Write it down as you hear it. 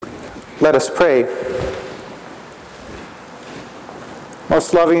Let us pray.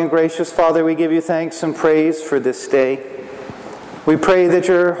 Most loving and gracious Father, we give you thanks and praise for this day. We pray that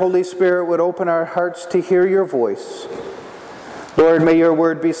your Holy Spirit would open our hearts to hear your voice. Lord, may your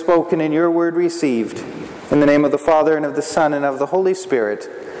word be spoken and your word received. In the name of the Father, and of the Son, and of the Holy Spirit.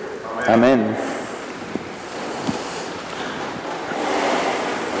 Amen.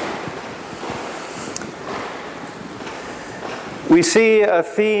 We see a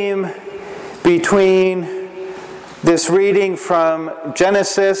theme between this reading from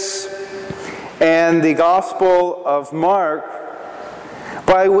Genesis and the Gospel of Mark,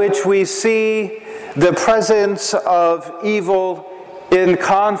 by which we see the presence of evil in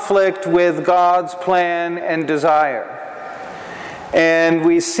conflict with God's plan and desire. And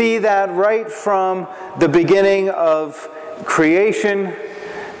we see that right from the beginning of creation.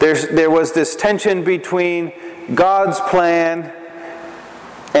 There was this tension between God's plan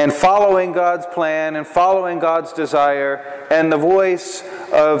and following God's plan and following God's desire, and the voice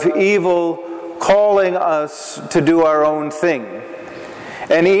of evil calling us to do our own thing.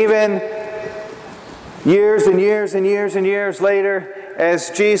 And even years and years and years and years later, as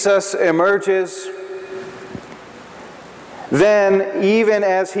Jesus emerges, then even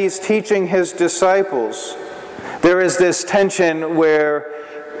as he's teaching his disciples, there is this tension where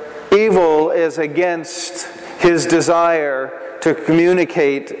evil is against his desire to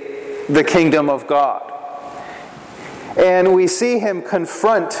communicate the kingdom of God. And we see him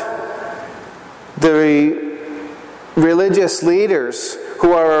confront the religious leaders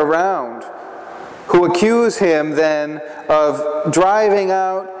who are around, who accuse him then of driving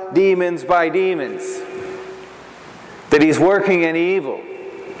out demons by demons, that he's working in evil.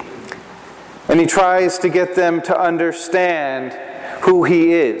 And he tries to get them to understand who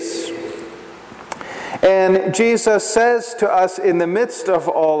he is. And Jesus says to us in the midst of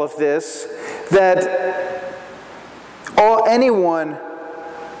all of this that anyone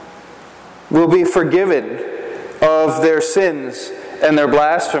will be forgiven of their sins and their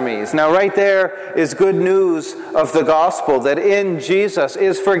blasphemies. Now right there is good news of the gospel, that in Jesus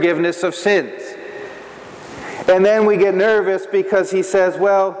is forgiveness of sins. And then we get nervous because he says,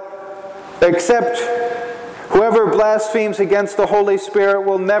 well, except whoever blasphemes against the Holy Spirit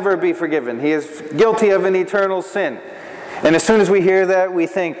will never be forgiven. He is guilty of an eternal sin. And as soon as we hear that, we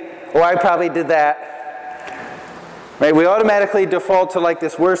think, oh, I probably did that. Right? We automatically default to like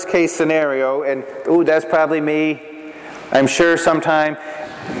this worst case scenario, and ooh, that's probably me. I'm sure sometime.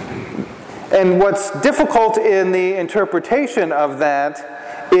 And what's difficult in the interpretation of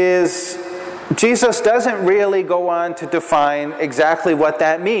that is Jesus doesn't really go on to define exactly what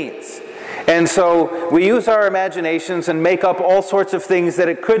that means. And so we use our imaginations and make up all sorts of things that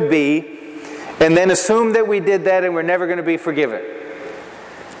it could be, and then assume that we did that and we're never going to be forgiven.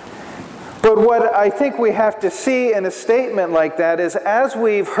 But what I think we have to see in a statement like that is, as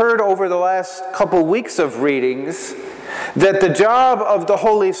we've heard over the last couple weeks of readings, that the job of the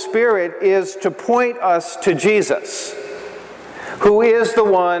Holy Spirit is to point us to Jesus, who is the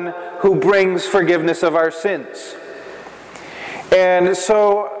one who brings forgiveness of our sins. And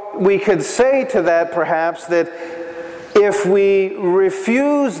so we could say to that perhaps that if we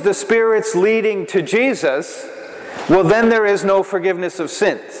refuse the Spirit's leading to Jesus, well, then there is no forgiveness of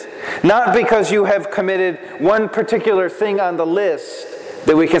sins. Not because you have committed one particular thing on the list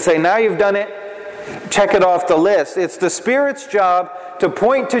that we can say, now you've done it, check it off the list. It's the Spirit's job to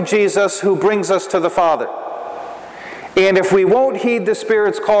point to Jesus, who brings us to the Father. And if we won't heed the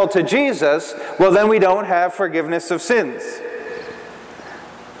Spirit's call to Jesus, well, then we don't have forgiveness of sins.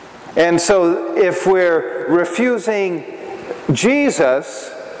 And so if we're refusing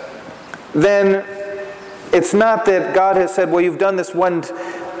Jesus, then it's not that God has said, well, you've done this one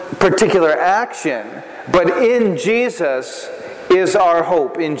particular action, but in Jesus is our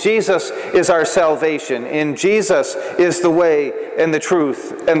hope. In Jesus is our salvation. In Jesus is the way and the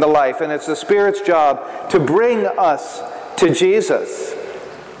truth and the life. And it's the Spirit's job to bring us to Jesus.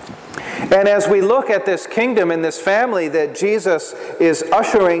 And as we look at this kingdom and this family that Jesus is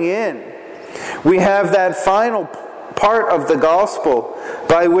ushering in, we have that final part of the gospel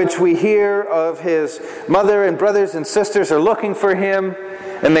by which we hear of his mother and brothers and sisters are looking for him,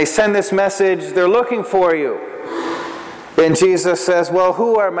 and they send this message, they're looking for you. And Jesus says, well,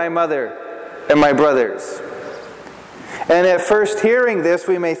 who are my mother and my brothers? And at first hearing this,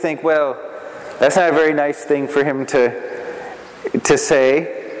 we may think, well, that's not a very nice thing for him to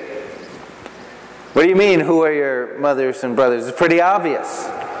say. What do you mean, who are your mothers and brothers? It's pretty obvious.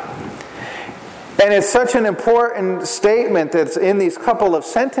 And it's such an important statement that's in these couple of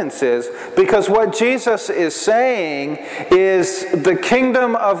sentences, because what Jesus is saying is the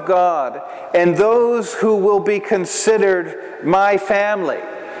kingdom of God and those who will be considered my family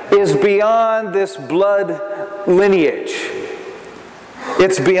is beyond this blood lineage.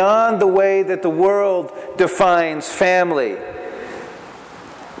 It's beyond the way that the world defines family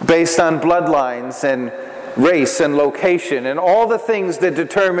based on bloodlines and race and location and all the things that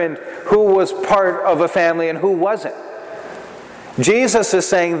determined who was part of a family and who wasn't. Jesus is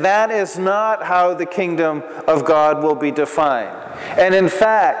saying that is not how the kingdom of God will be defined. And in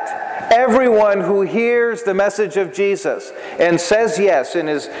fact, everyone who hears the message of Jesus and says yes and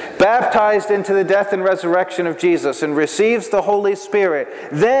is baptized into the death and resurrection of Jesus and receives the Holy Spirit,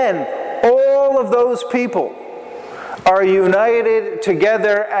 then all of those people are united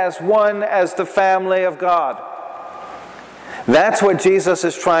together as one, as the family of God. That's what Jesus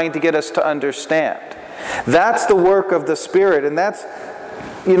is trying to get us to understand. That's the work of the Spirit, and that's,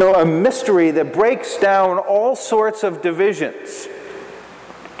 a mystery that breaks down all sorts of divisions.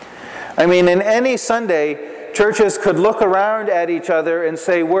 I mean, in any Sunday, churches could look around at each other and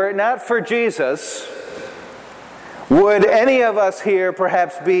say, were it not for Jesus, would any of us here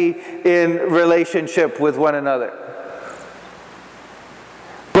perhaps be in relationship with one another?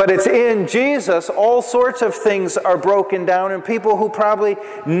 But it's in Jesus, all sorts of things are broken down, and people who probably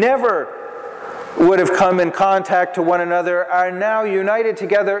never would have come in contact to one another are now united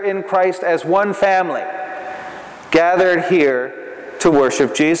together in Christ as one family, gathered here to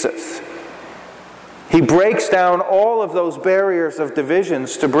worship Jesus. He breaks down all of those barriers of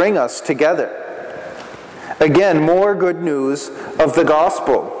divisions to bring us together. Again, more good news of the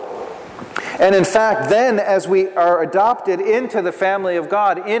gospel. And in fact, then, as we are adopted into the family of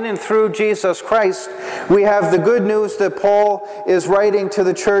God, in and through Jesus Christ, we have the good news that Paul is writing to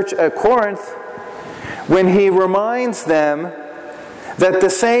the church at Corinth when he reminds them that the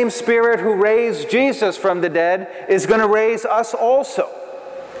same Spirit who raised Jesus from the dead is going to raise us also.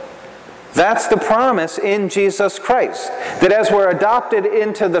 That's the promise in Jesus Christ. That as we're adopted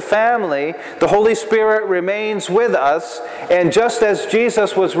into the family, the Holy Spirit remains with us. And just as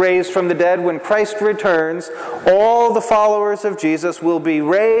Jesus was raised from the dead, when Christ returns, all the followers of Jesus will be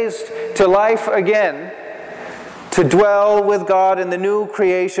raised to life again to dwell with God in the new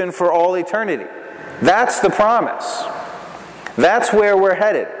creation for all eternity. That's the promise. That's where we're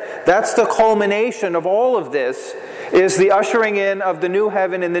headed. That's the culmination of all of this, is the ushering in of the new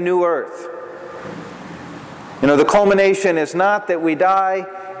heaven and the new earth. The culmination is not that we die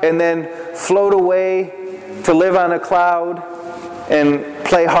and then float away to live on a cloud and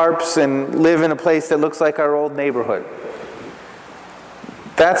play harps and live in a place that looks like our old neighborhood.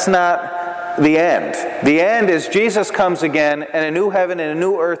 That's not the end. The end is Jesus comes again and a new heaven and a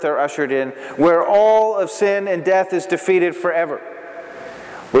new earth are ushered in, where all of sin and death is defeated forever,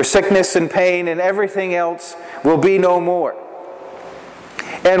 where sickness and pain and everything else will be no more.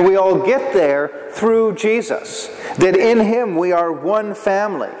 And we all get there through Jesus, that in Him we are one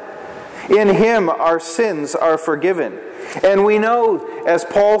family. In Him our sins are forgiven. And we know, as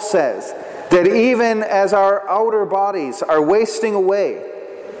Paul says, that even as our outer bodies are wasting away,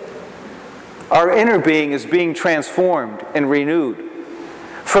 our inner being is being transformed and renewed.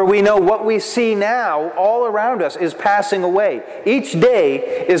 For we know what we see now all around us is passing away. Each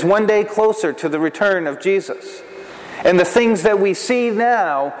day is one day closer to the return of Jesus. And the things that we see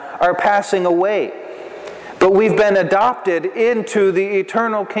now are passing away. But we've been adopted into the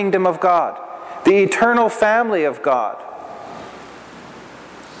eternal kingdom of God, the eternal family of God.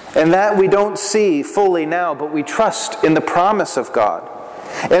 And that we don't see fully now, but we trust in the promise of God.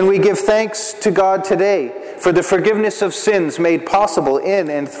 And we give thanks to God today for the forgiveness of sins made possible in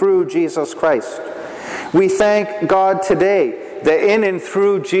and through Jesus Christ. We thank God today that in and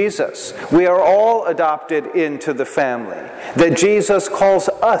through Jesus, we are all adopted into the family. That Jesus calls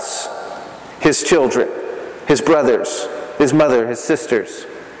us His children, His brothers, His mother, His sisters.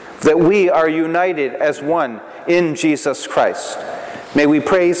 That we are united as one in Jesus Christ. May we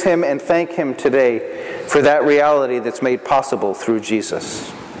praise Him and thank Him today for that reality that's made possible through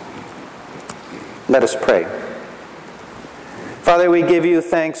Jesus. Let us pray. Father, we give You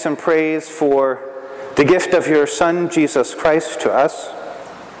thanks and praise for the gift of Your Son, Jesus Christ, to us.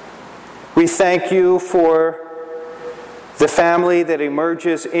 We thank You for the family that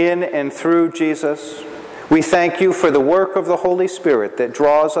emerges in and through Jesus. We thank You for the work of the Holy Spirit that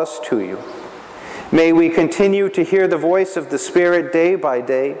draws us to You. May we continue to hear the voice of the Spirit day by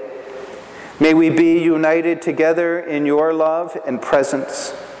day. May we be united together in Your love and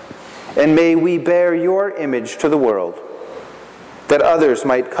presence. And may we bear Your image to the world, that others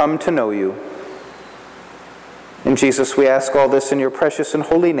might come to know You In Jesus, we ask all this in your precious and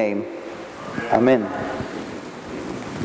holy name. Amen.